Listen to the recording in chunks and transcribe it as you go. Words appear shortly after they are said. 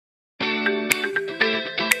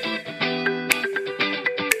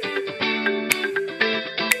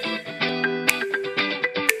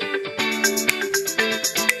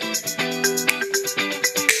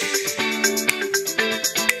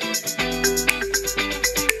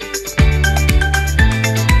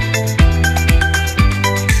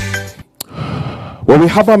Well, we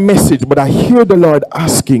have a message, but I hear the Lord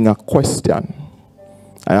asking a question.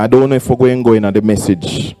 And I don't know if we're going to go in on the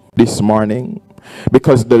message this morning,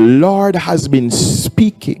 because the Lord has been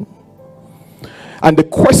speaking. And the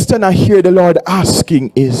question I hear the Lord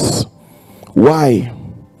asking is, why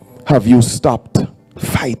have you stopped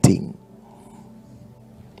fighting?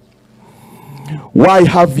 Why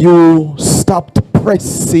have you stopped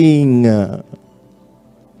pressing?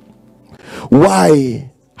 Why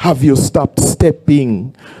have you stopped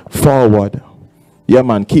stepping forward? Yeah,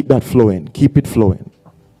 man, keep that flowing. Keep it flowing.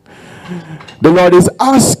 The Lord is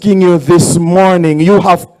asking you this morning, you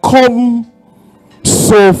have come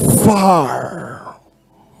so far.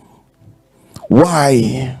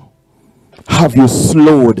 Why have you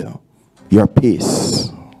slowed your pace?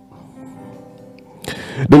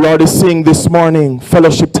 The Lord is saying this morning,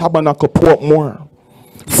 Fellowship Tabernacle Portmore,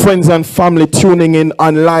 friends and family tuning in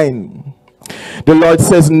online, the Lord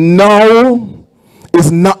says now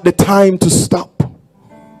is not the time to stop.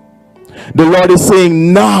 The Lord is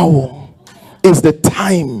saying now is the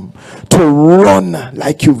time to run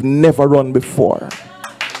like you've never run before.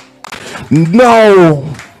 Now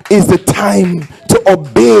is the time to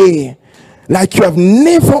obey like you have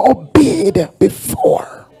never obeyed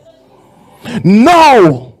before.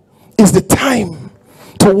 Now is the time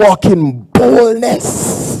to walk in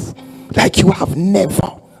boldness like you have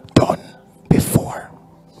never done before.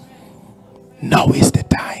 Now is the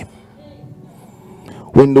time.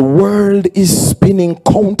 When the world is spinning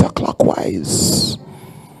counterclockwise,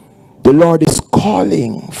 the Lord is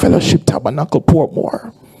calling Fellowship Tabernacle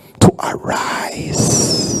Portmore to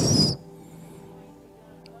arise.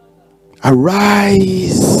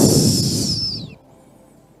 Arise.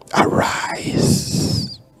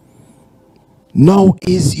 Arise. Now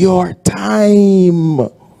is your time,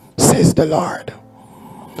 says the Lord.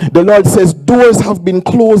 The Lord says doors have been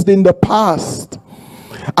closed in the past,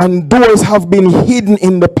 and doors have been hidden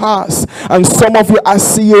in the past, and some of you, I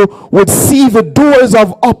see you, would see the doors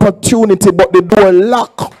of opportunity, but the door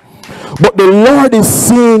locked. But the Lord is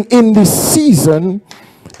saying in this season,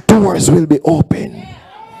 doors will be open.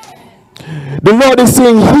 The Lord is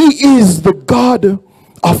saying he is the God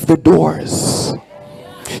of the doors.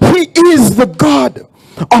 He is the God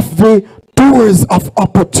of the doors of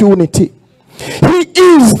opportunity. He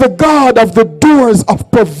is the God of the doors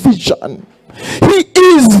of provision. He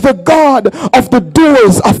is the God of the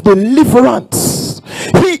doors of deliverance.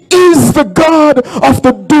 He is the God of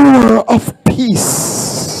the door of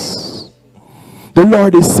peace. The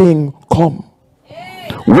Lord is saying, come,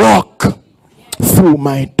 walk through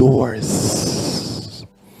my doors.